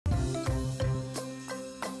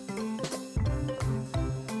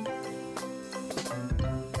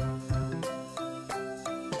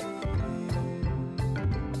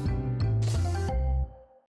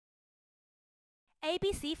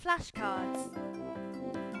ABC flashcards.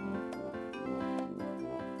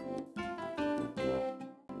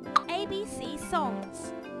 ABC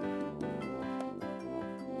songs.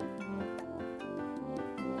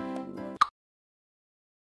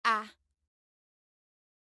 A.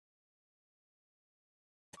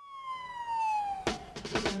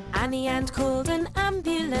 Annie Ant called an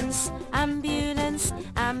ambulance, ambulance,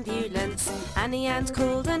 ambulance. Annie Ant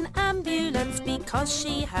called an ambulance because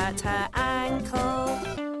she hurt her ankle.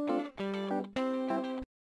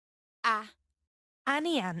 A.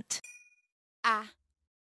 Annie Ant. A.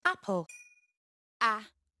 Apple. A.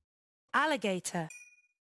 Alligator.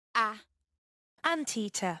 A.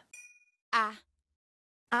 Anteater. A.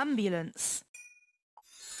 Ambulance.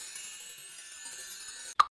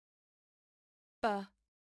 B.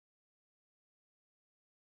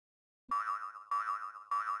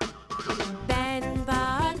 Ben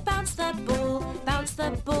Bug bounced the ball, bounce the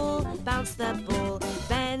ball, bounce the ball.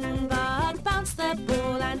 Ben Bug bounced the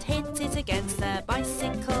ball and hit it against the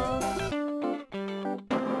bicycle.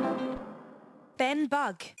 Ben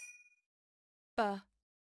Bug. B.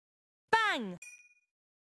 Bang!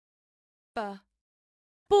 B.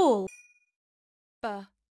 Ball. B.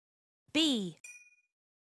 Bee.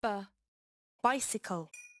 B. Bicycle.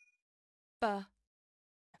 B.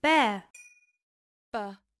 Bear. B.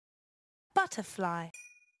 Butterfly.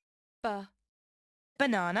 B.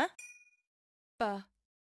 Banana. B.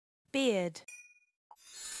 Beard.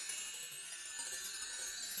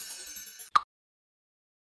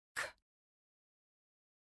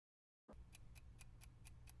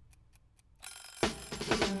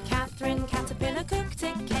 Catherine Caterpillar cooked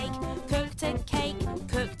a cake, cooked a cake,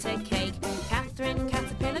 cooked a cake. Catherine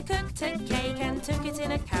Caterpillar cooked a cake and took it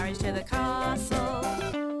in a carriage to the castle.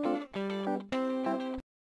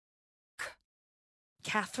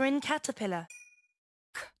 Catherine Caterpillar.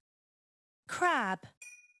 Crab.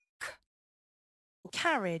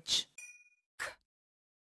 Carriage.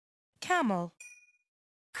 Camel.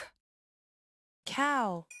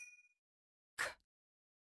 Cow.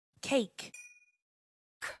 Cake.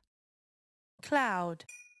 Cloud.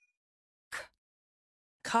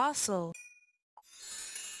 Castle.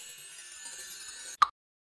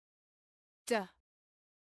 D.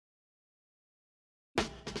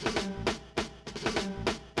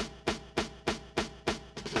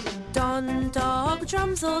 Don Dog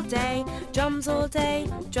drums all day, drums all day,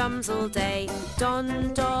 drums all day.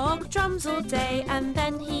 Don Dog drums all day and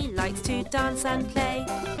then he likes to dance and play.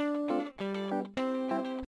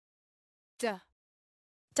 D.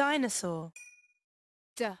 Dinosaur.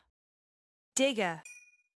 D. Digger.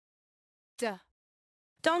 D.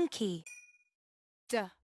 Donkey. D.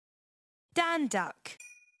 Dan Duck.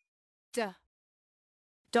 D.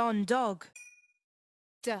 Don Dog.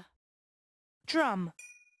 D. Drum.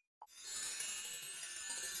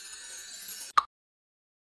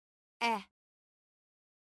 E.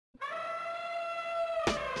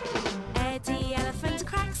 Eddie Elephant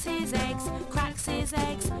cracks his eggs, cracks his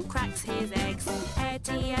eggs, cracks his eggs.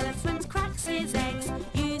 Eddie Elephant cracks his eggs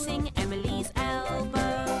using Emily's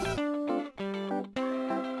elbow.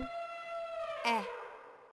 E.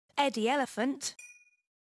 Eddie Elephant.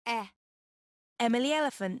 E. Emily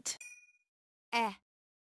Elephant. E.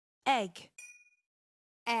 Egg.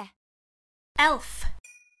 E. Elf.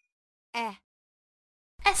 E.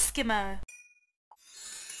 Eskimo.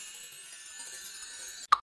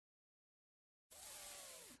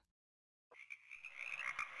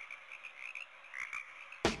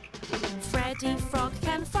 Freddy Frog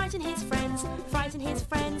can frighten his friends, frighten his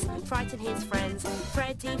friends, frighten his friends.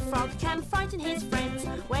 Freddy Frog can frighten his friends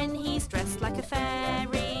when he's dressed like a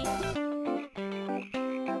fairy.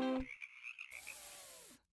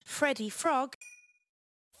 Freddy Frog.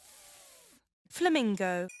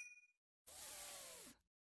 Flamingo.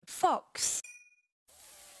 Fox.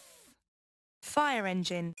 Fire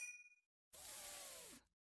engine.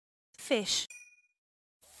 Fish.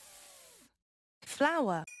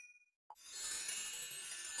 Flower.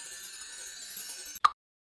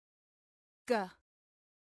 G.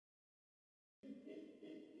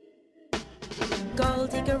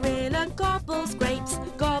 Goldie Gorilla gobbles grapes,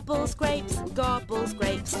 gobbles grapes, gobbles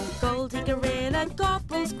grapes. Goldie Gorilla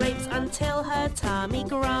gobbles grapes until her tummy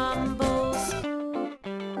grumbles.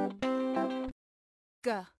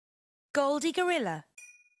 G. Goldie Gorilla.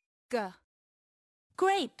 G.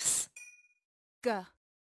 Grapes. G.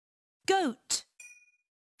 Goat.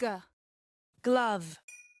 G. Glove.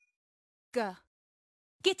 G.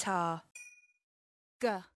 Guitar. G.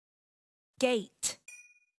 Gate.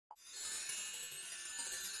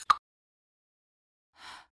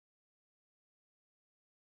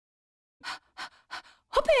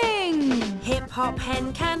 Hopping! Hip Hop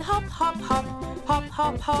Hen can hop, hop, hop, hop,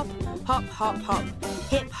 hop, hop, hop, hop, hop.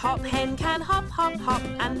 Hip Hop Hen can hop, hop, hop,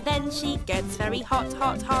 and then she gets very hot,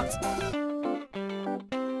 hot, hot.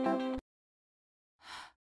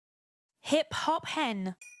 Hip Hop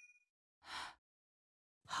Hen.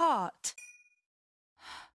 Heart.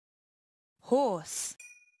 Horse.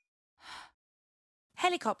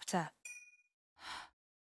 Helicopter.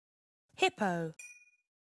 Hippo.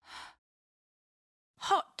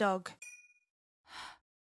 Hot dog.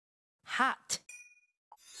 Hat.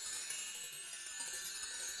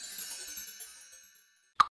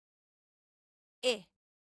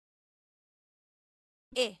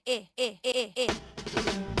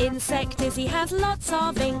 Insect Izzy has lots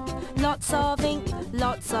of ink, lots of ink,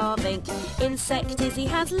 lots of ink. Insect Izzy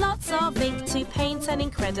has lots of ink to paint an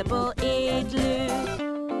incredible igloo.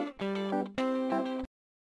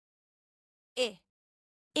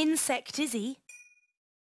 Insect Izzy.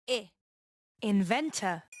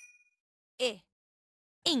 Inventor.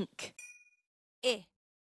 Ink.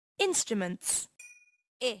 Instruments.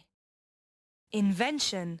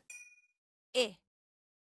 Invention.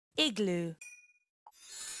 Igloo.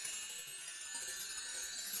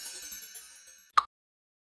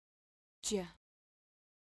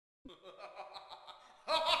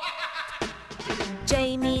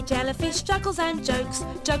 Jamie Jellyfish juggles and jokes,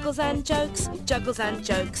 juggles and jokes, juggles and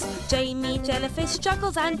jokes. Jamie Jellyfish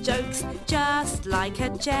juggles and jokes, just like a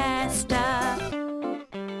jester.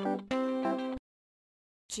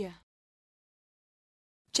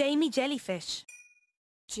 Jamie Jellyfish.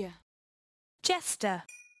 Jester.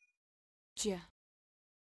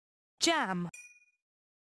 Jam.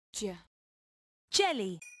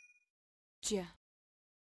 Jelly.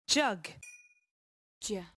 Jug.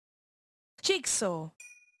 Jigsaw.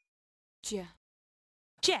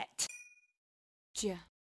 Jet.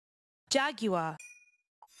 Jaguar.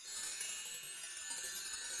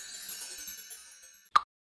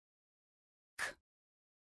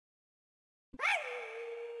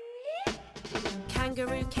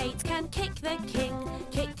 Kangaroo Kate can kick the king,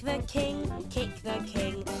 kick the king, kick the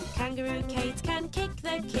king. Kangaroo Kate can kick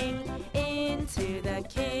the king into the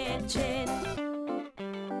kitchen.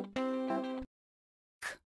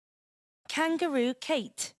 Kangaroo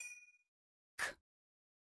Kate.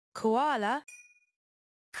 Koala.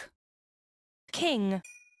 King.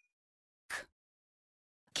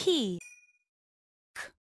 Key.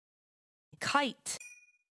 Kite.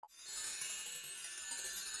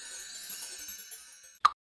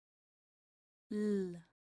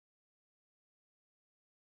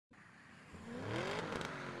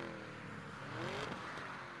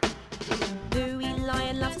 Louis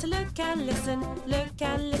Lion loves to look and listen, look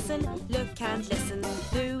and listen, look and listen.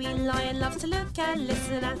 Louis Lion loves to look and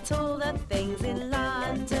listen at all the things in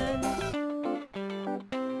London.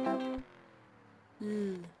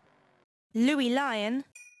 Louis Lion.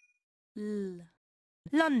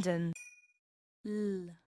 London.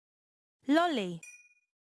 Lolly.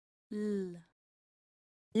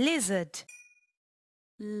 Lizard.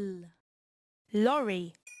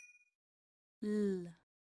 Lorry.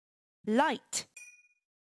 Light.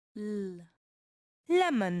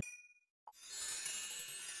 Lemon.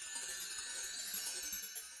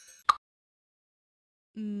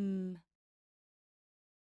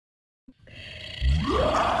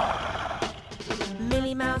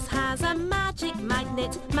 Millie Mouse has a magic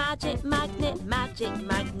magnet, magic magnet, magic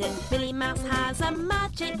magnet. Millie Mouse has a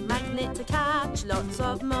magic magnet to catch lots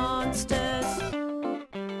of monsters.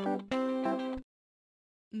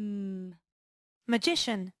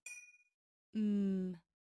 Magician.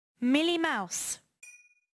 Millie Mouse.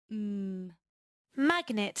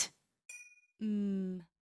 Magnet.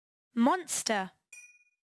 Monster.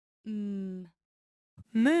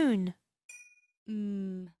 Moon.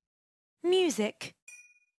 Music.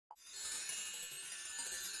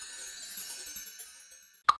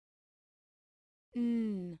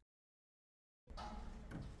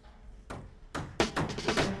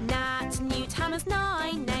 Nat Newt hammers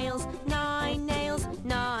 9 nails, 9 nails,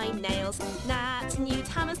 9 nails. Nat Newt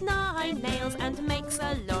hammers 9 nails and makes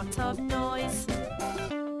a lot of noise.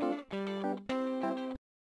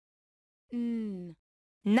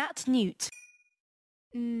 Nat Newt.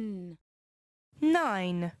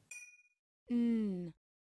 9.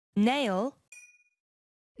 Nail.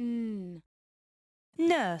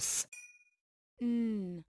 Nurse.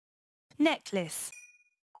 Necklace.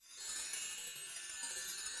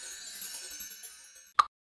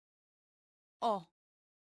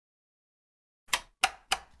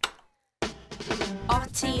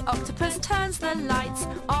 Otty Octopus turns the lights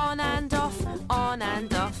on and off, on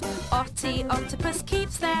and off. Otty Octopus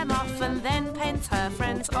keeps them off and then paints her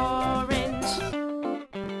friends orange.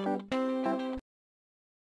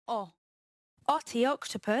 O. Otty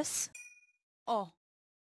Octopus. O.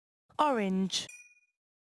 Orange.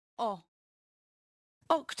 O.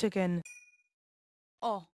 Octagon.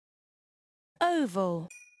 O. Oval.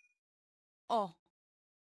 O.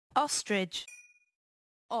 Ostrich.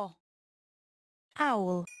 O.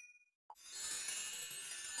 Owl.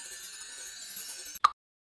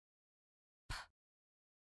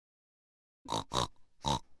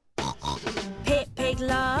 Pip-Pig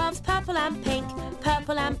loves purple and pink,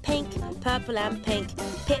 purple and pink, purple and pink.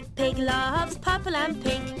 Pip-Pig loves purple and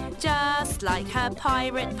pink, just like her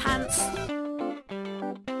pirate pants.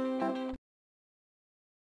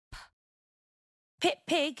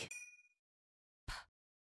 Pip-Pig.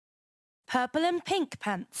 Purple and pink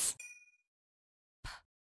pants.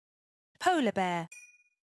 Polar bear.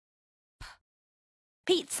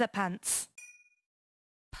 Pizza pants.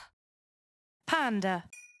 Panda.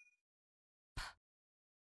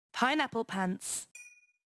 Pineapple pants.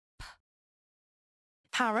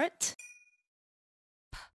 Parrot.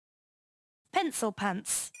 Pencil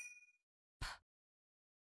pants.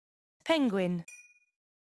 Penguin.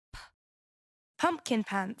 Pumpkin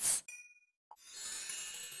pants.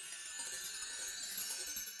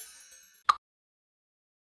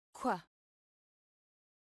 Qua.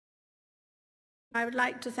 I would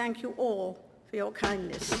like to thank you all for your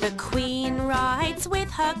kindness. The Queen rides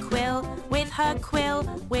with her quill, with her quill,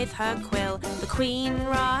 with her quill. The Queen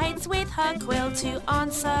rides with her quill to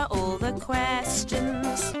answer all the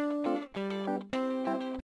questions.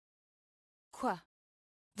 Qua.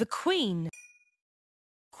 The Queen.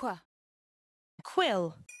 Qua.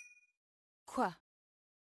 Quill. Qua.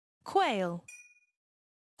 Quail.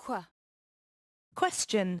 Qua.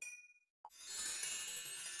 Question.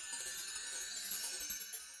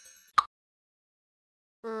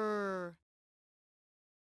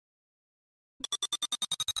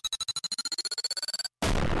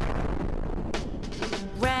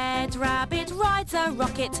 Red Rabbit rides a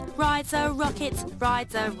rocket, rides a rocket,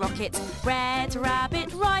 rides a rocket. Red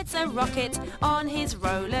Rabbit rides a rocket on his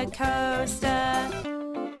roller coaster.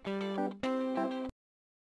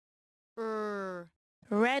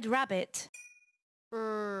 Red rabbit.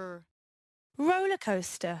 Roller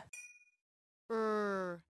coaster.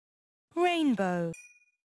 Rainbow.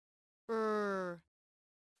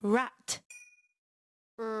 Rat.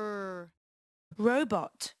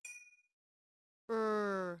 Robot.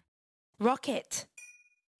 Rocket.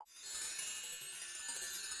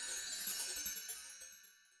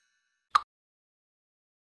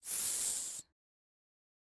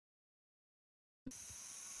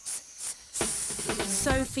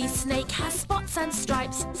 Sophie Snake has spots and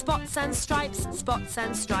stripes, spots and stripes, spots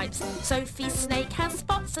and stripes. Sophie Snake has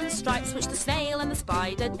spots and stripes which the snail and the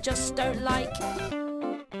spider just don't like.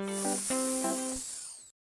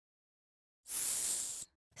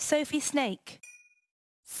 Sophie Snake.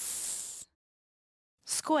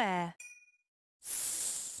 Square.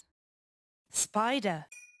 Spider.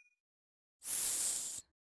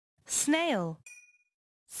 Snail.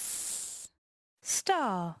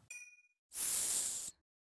 Star.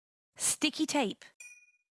 Sticky tape.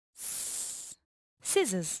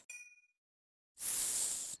 Scissors.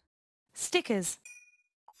 Stickers.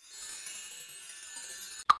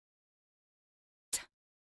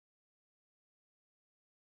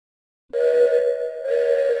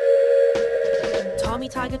 Tommy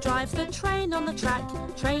Tiger drives the train on the track,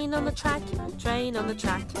 train on the track, train on the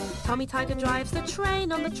track. Tommy Tiger drives the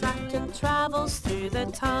train on the track and travels through the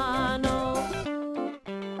tunnel.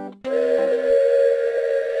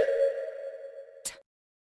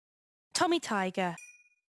 Tommy Tiger.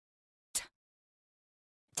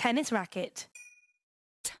 Tennis racket.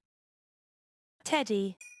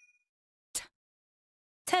 Teddy.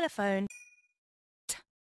 Telephone.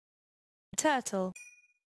 Turtle.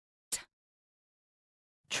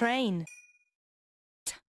 Train.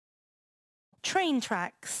 Train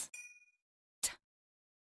tracks.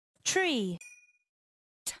 Tree.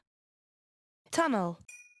 Tunnel.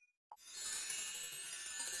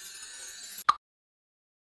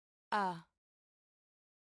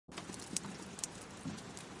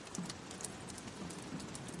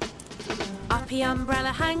 Uppy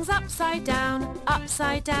umbrella hangs upside down,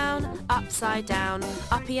 upside down, upside down.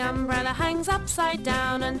 Uppy umbrella hangs upside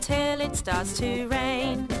down until it starts to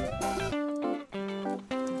rain.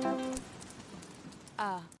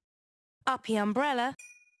 Uppy umbrella.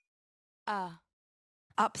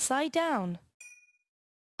 Upside down.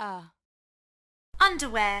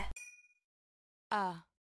 Underwear.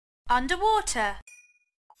 Underwater.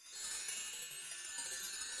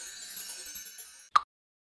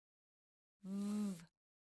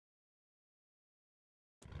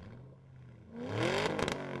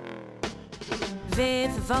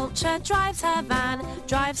 Viv Vulture drives her van,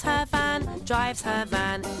 drives her van, drives her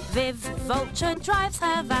van. Viv Vulture drives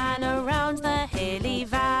her van around the hilly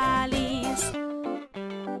valleys.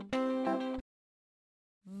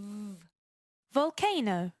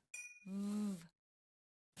 Volcano.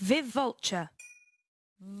 Viv Vulture.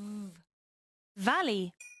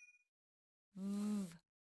 Valley.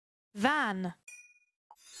 Van.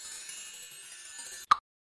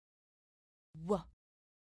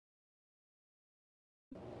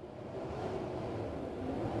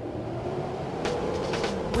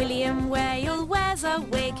 William Whale wears a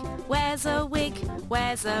wig, wears a wig,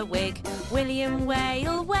 wears a wig. William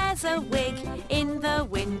Whale wears a wig in the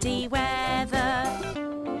windy weather.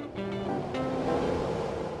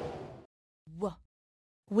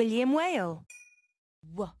 William Whale.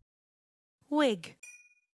 Wig.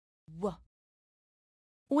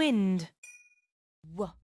 Wind.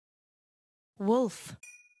 Wolf.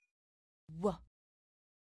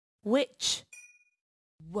 Witch.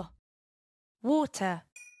 Water.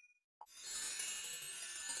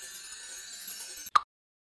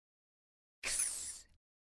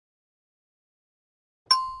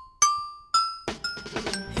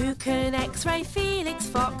 Who can X-ray Felix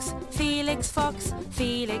Fox? Felix Fox,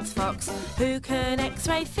 Felix Fox. Who can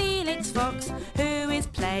X-ray Felix Fox? Who is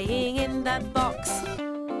playing in the box?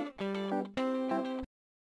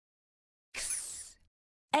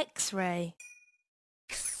 X-ray.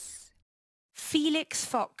 Felix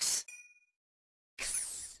Fox.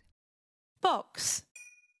 Box.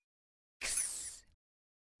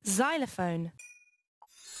 Xylophone.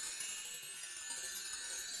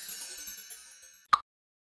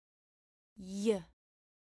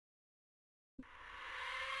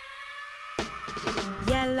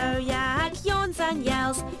 Yellow yak yawns and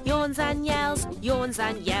yells, yawns and yells, yawns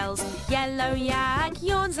and yells. Yellow yak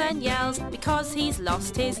yawns and yells because he's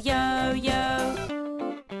lost his yo-yo.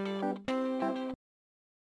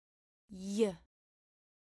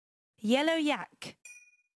 Yellow yak.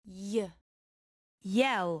 Yell.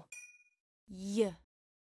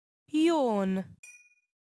 Yawn.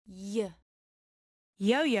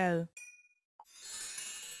 Yo-yo.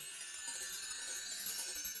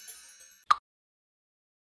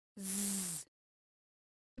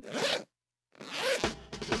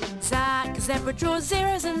 Zack Zebra draws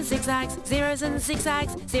zeros and zigzags, zeros and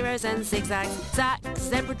zigzags, zeros and zigzags. Zack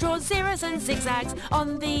Zebra draws zeros and zigzags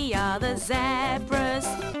on the other zebras.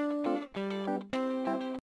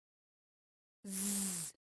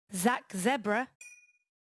 Zack Zebra.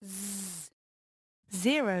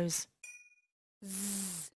 Zeros.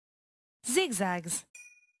 Zigzags.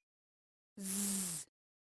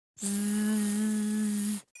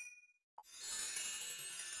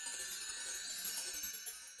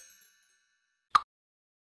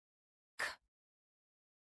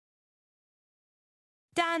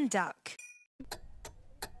 Dan Duck.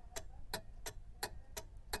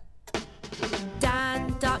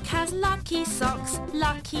 Dan Duck has lucky socks,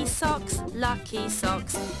 lucky socks, lucky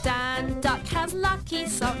socks. Dan Duck has lucky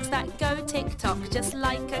socks that go tick-tock just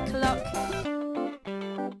like a clock.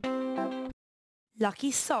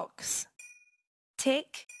 Lucky socks.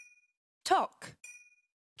 Tick. Tock.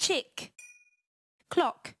 Chick.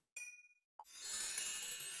 Clock.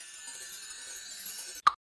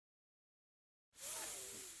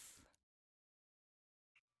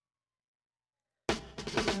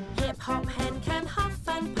 Hip Hop Hen can huff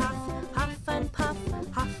and puff, huff and puff,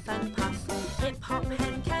 huff and puff. Hip Hop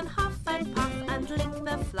Hen can huff and puff and lick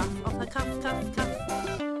the fluff off her cuff, cuff, cuff.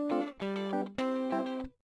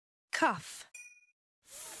 Cuff.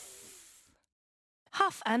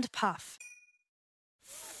 Huff and puff.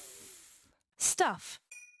 Stuff.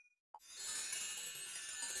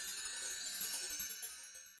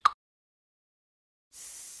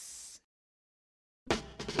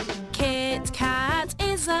 Kit Kat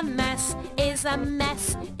is a mess, is a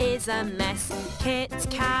mess, is a mess. Kit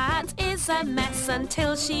Kat is a mess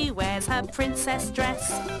until she wears her princess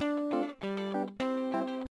dress.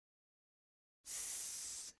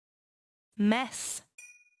 Mess.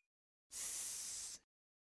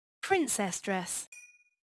 Princess dress.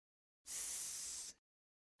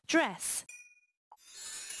 Dress.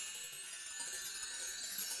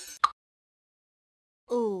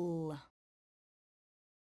 Ooh.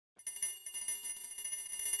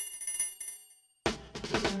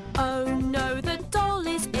 Oh no, the doll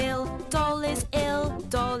is ill, doll is ill,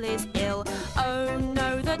 doll is ill. Oh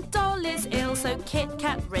no, the doll is ill, so so Kit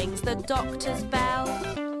Kat rings the doctor's bell.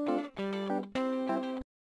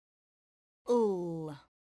 Ooh,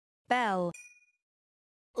 bell,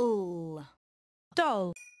 ooh,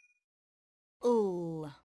 doll, ooh.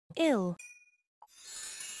 ill,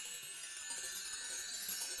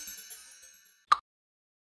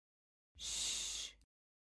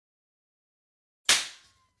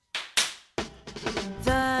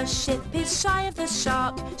 The ship is shy of the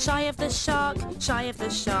shark, shy of the shark, shy of the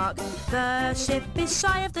shark. The ship is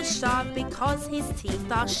shy of the shark because his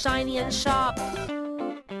teeth are shiny and sharp.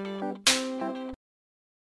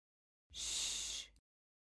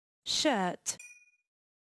 shirt,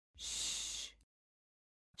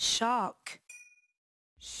 shark,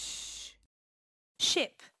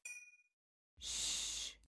 ship,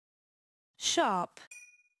 sharp,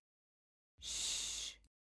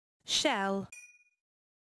 shell,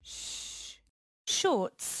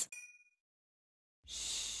 shorts,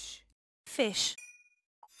 fish,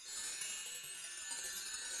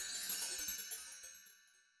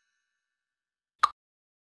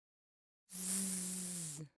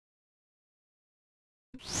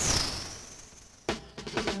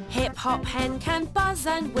 Hip Hop Hen can buzz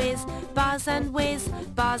and whiz, buzz and whiz,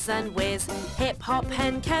 buzz and whiz. Hip Hop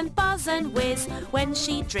Hen can buzz and whiz when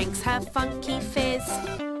she drinks her funky fizz.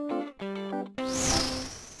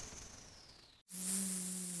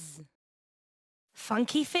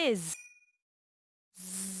 funky fizz,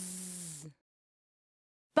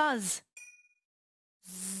 buzz,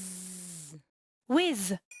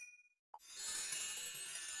 whiz,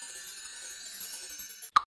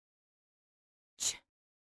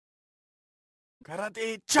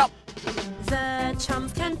 Karate chop! The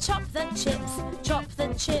chums can chop the chips, chop the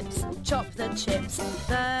chips, chop the chips.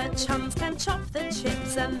 The chums can chop the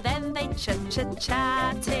chips and then they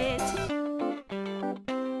ch-ch-chat it.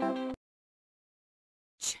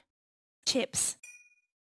 chips,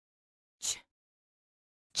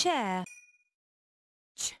 chair,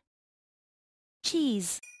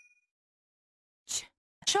 cheese,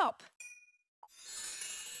 chop,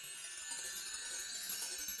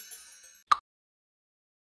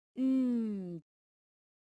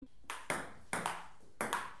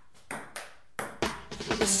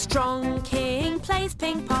 The strong king plays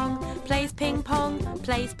ping pong, plays ping pong,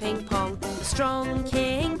 plays ping pong. The strong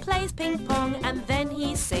king plays ping pong and then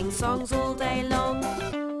he sings songs all day long.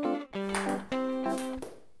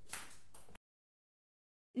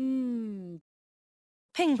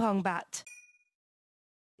 ping pong bat,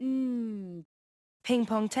 ping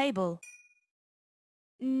pong table,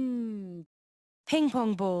 ping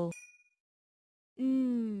pong ball,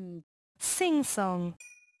 sing song,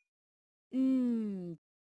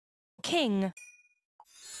 king,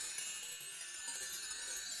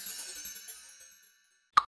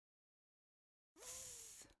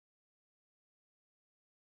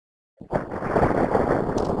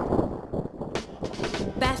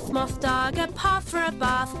 Beth Moth Dog a path for a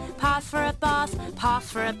bath, path for a bath,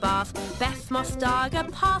 path for a bath. Beth Moth Dog a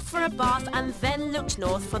path for a bath and then looked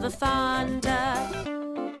north for the thunder.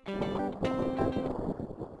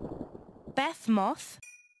 Beth Moth,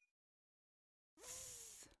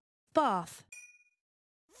 bath,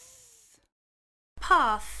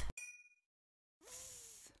 Path,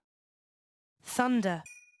 thunder,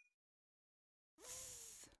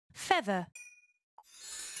 feather,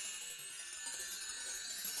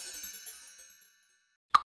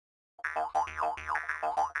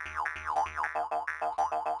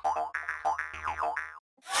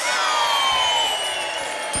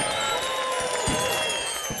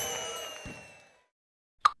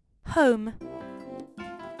 home,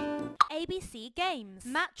 ABC Games.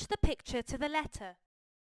 Match the picture to the letter.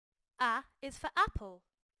 A is for apple.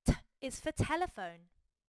 T is for telephone.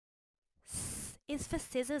 S is for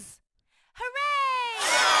scissors. Hooray!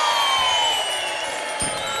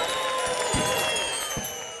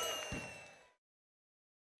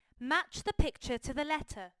 Match the picture to the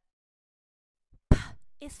letter. P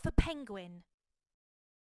is for penguin.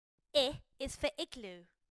 I is for igloo.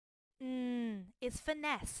 N is for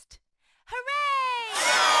nest. Hooray!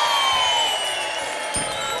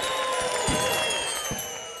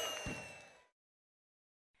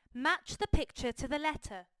 Match the picture to the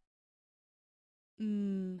letter.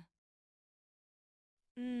 M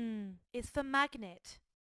is for magnet.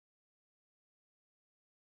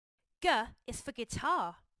 G is for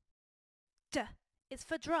guitar. D is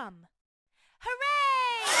for drum. Hooray!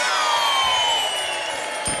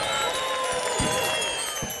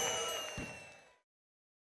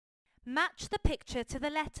 Match the picture to the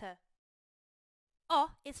letter. O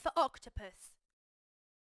is for octopus.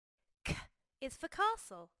 K is for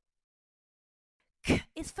castle. K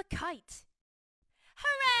is for kite.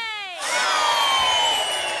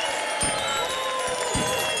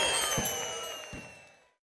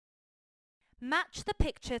 Match the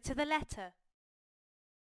picture to the letter.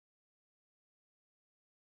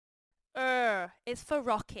 Is for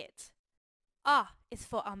rocket. Is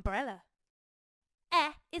for umbrella.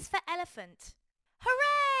 Is for elephant.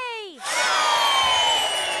 Hooray!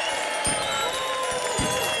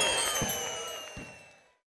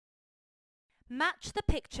 Match the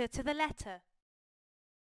picture to the letter.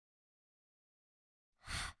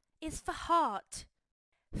 Is for heart.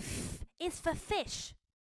 Is for fish.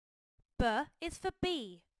 B is for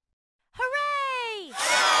bee. Hooray!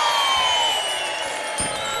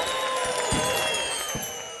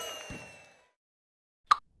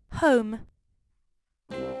 Home.